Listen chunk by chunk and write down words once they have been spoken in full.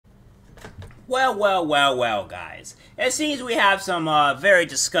Well, guys. It seems we have some very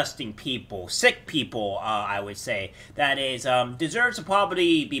disgusting people, sick people, I would say, that is, deserves to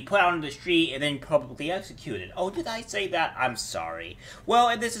probably be put out on the street and then publicly executed. Oh, did I say that? I'm sorry.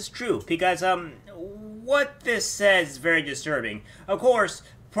 Well, this is true, because, what this says is very disturbing. Of course,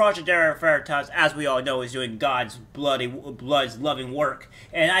 Project Veritas, as we all know, is doing God's blood's loving work,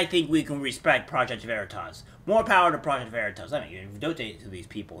 and I think we can respect Project Veritas. More power to Project Veritas. I mean, donate to these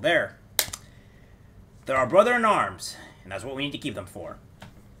people. They're our brother in arms, and that's what we need to keep them for.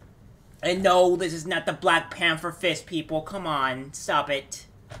 And no, this is not the Black Panther fist, people. Come on, stop it.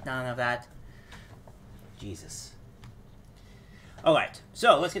 None of that. Jesus. Alright,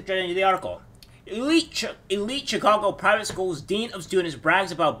 so let's get straight into the article. Elite Chicago private schools dean of students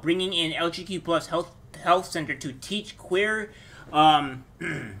brags about bringing in LGBTQ plus health center to teach queer fun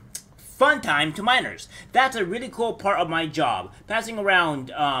time to minors. That's a really cool part of my job. Passing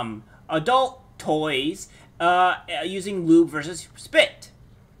around adult toys using lube versus spit.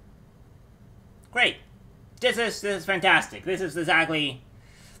 Great. This is fantastic. This is exactly.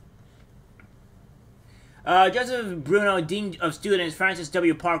 Joseph Bruno, Dean of Students, Francis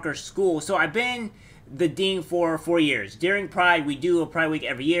W. Parker School. So I've been the dean for 4 years. During Pride, we do a Pride Week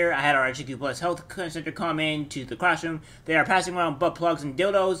every year. I had our LGBTQ plus health center come into the classroom. They are passing around butt plugs and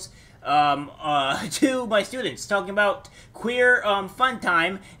dildos to my students, talking about queer fun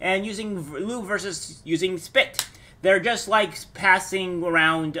time and using lube versus using spit. They're just like passing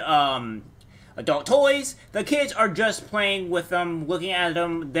around adult toys. The kids are just playing with them, looking at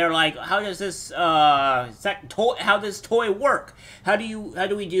them. They're like, how does this toy work? How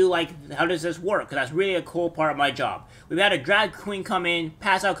does this work? 'Cause that's really a cool part of my job. We've had a drag queen come in,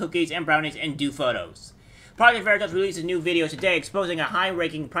 pass out cookies and brownies, and do photos. Project Veritas released a new video today exposing a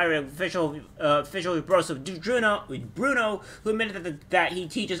high-ranking private official Joseph Bruno, who admitted that he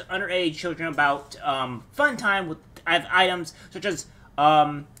teaches underage children about fun time with items such as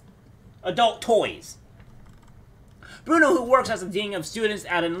adult toys. Bruno, who works as a dean of students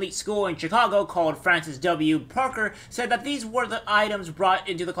at an elite school in Chicago called Francis W. Parker, said that these were the items brought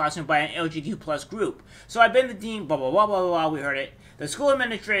into the classroom by an LGBTQ plus group. So I've been the dean, blah, blah, blah, blah, blah, we heard it. The school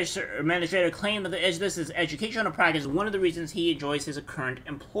administrator claimed that this is educational practice, one of the reasons he enjoys his current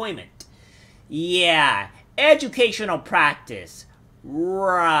employment. Yeah, educational practice.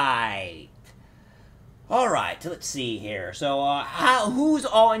 Right. Alright, let's see here. So, who's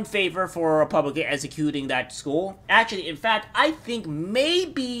all in favor for publicly executing that school? Actually, in fact, I think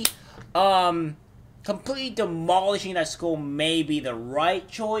maybe, completely demolishing that school may be the right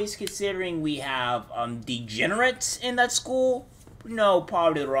choice, considering we have, degenerates in that school. No,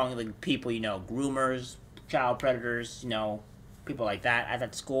 probably the wrong people, groomers, child predators, people like that at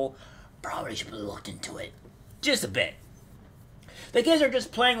that school. Probably should be looked into it. Just a bit. The kids are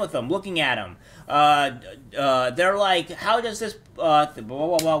just playing with them, looking at them. They're like, how does this, blah,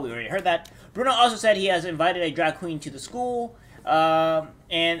 blah, blah, we already heard that. Bruno also said he has invited a drag queen to the school,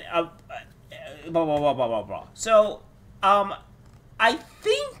 and, blah, blah, blah, blah, blah, blah. So, I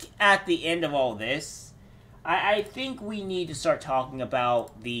think at the end of all this, I think we need to start talking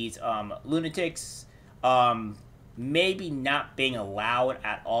about these, lunatics, maybe not being allowed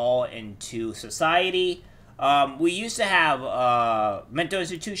at all into society. We used to have, mental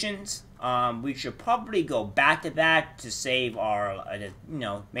institutions. We should probably go back to that to save our,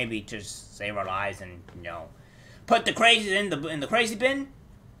 maybe to save our lives and, put the crazies in the crazy bin.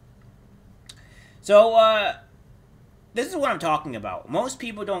 So, this is what I'm talking about. Most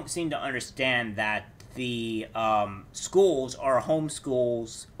people don't seem to understand that the, schools are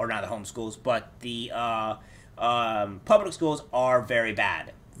homeschools, or not the homeschools, but the, public schools are very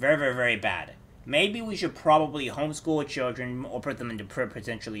bad. Very, very, very bad. Maybe we should probably homeschool children or put them into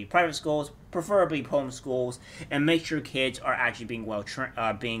potentially private schools, preferably homeschools, and make sure kids are actually being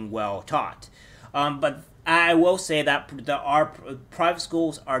well taught. But I will say that our private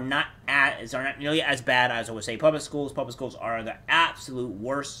schools are not nearly as bad as I would say public schools. Public schools are the absolute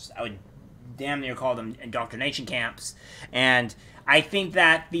worst. I would damn near call them indoctrination camps, and I think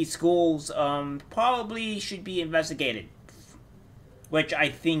that these schools probably should be investigated, which I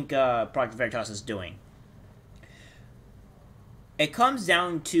think Project Veritas is doing. It comes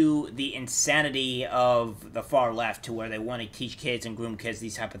down to the insanity of the far left, to where they want to teach kids and groom kids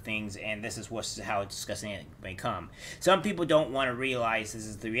these type of things, and this is how disgusting it may come. Some people don't want to realize this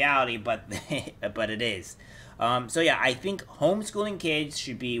is the reality, but but it is. So yeah, I think homeschooling kids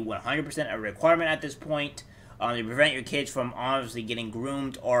should be 100% a requirement at this point. To prevent your kids from obviously getting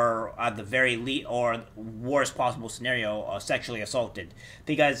groomed, or at the very least, or worst possible scenario, sexually assaulted.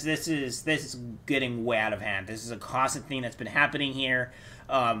 Because this is getting way out of hand. This is a constant thing that's been happening here.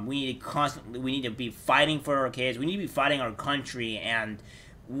 We need to be fighting for our kids. We need to be fighting our country, and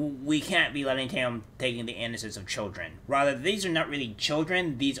we can't be letting them taking the innocence of children. Rather, these are not really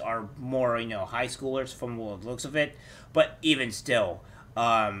children. These are more, high schoolers from the looks of it. But even still,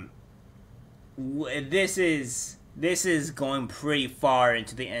 this is going pretty far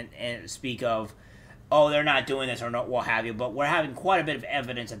into the and speak of, oh, they're not doing this or not, what have you. But we're having quite a bit of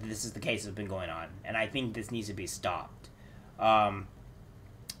evidence that this is the case that's been going on, and I think this needs to be stopped. I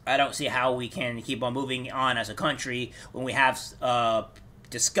don't see how we can keep on moving on as a country when we have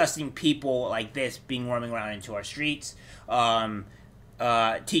disgusting people like this being roaming around into our streets,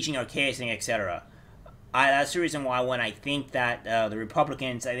 teaching our kids, etc. That's the reason why when I think that the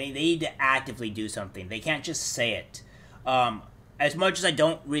Republicans, I think they need to actively do something. They can't just say it. As much as I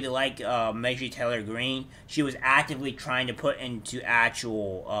don't really like Marjorie Taylor Greene, she was actively trying to put into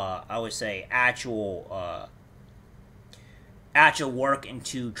actual work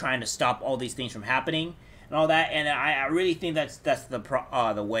into trying to stop all these things from happening and all that. And I really think that's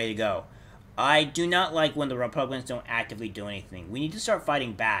the way to go. I do not like when the Republicans don't actively do anything. We need to start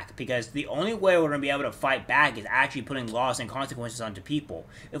fighting back, because the only way we're going to be able to fight back is actually putting laws and consequences onto people.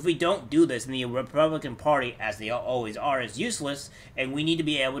 If we don't do this, then the Republican Party, as they always are, is useless, and we need to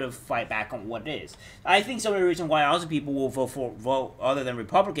be able to fight back on what it is. I think some of the reason why other people will vote other than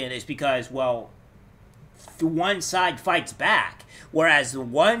Republican is because, well, the one side fights back, whereas the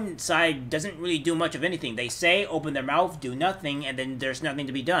one side doesn't really do much of anything. They say, open their mouth, do nothing, and then there's nothing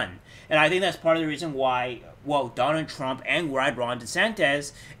to be done. And I think that's part of the reason why, well, Donald Trump and Ron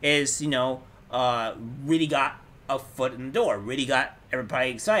DeSantis is, really got a foot in the door, really got everybody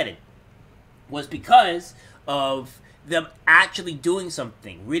excited, was because of them actually doing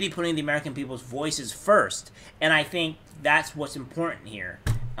something, really putting the American people's voices first. And I think that's what's important here.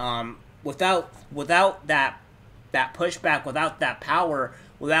 Without that pushback, without that power,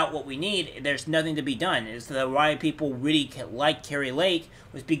 without what we need, there's nothing to be done. It's why people really like Carrie Lake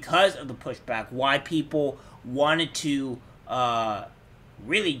was because of the pushback. Why people wanted to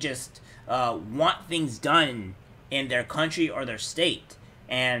really just want things done in their country or their state.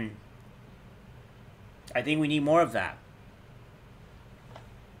 And I think we need more of that.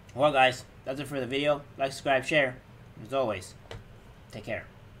 Well, guys, that's it for the video. Like, subscribe, share. As always, take care.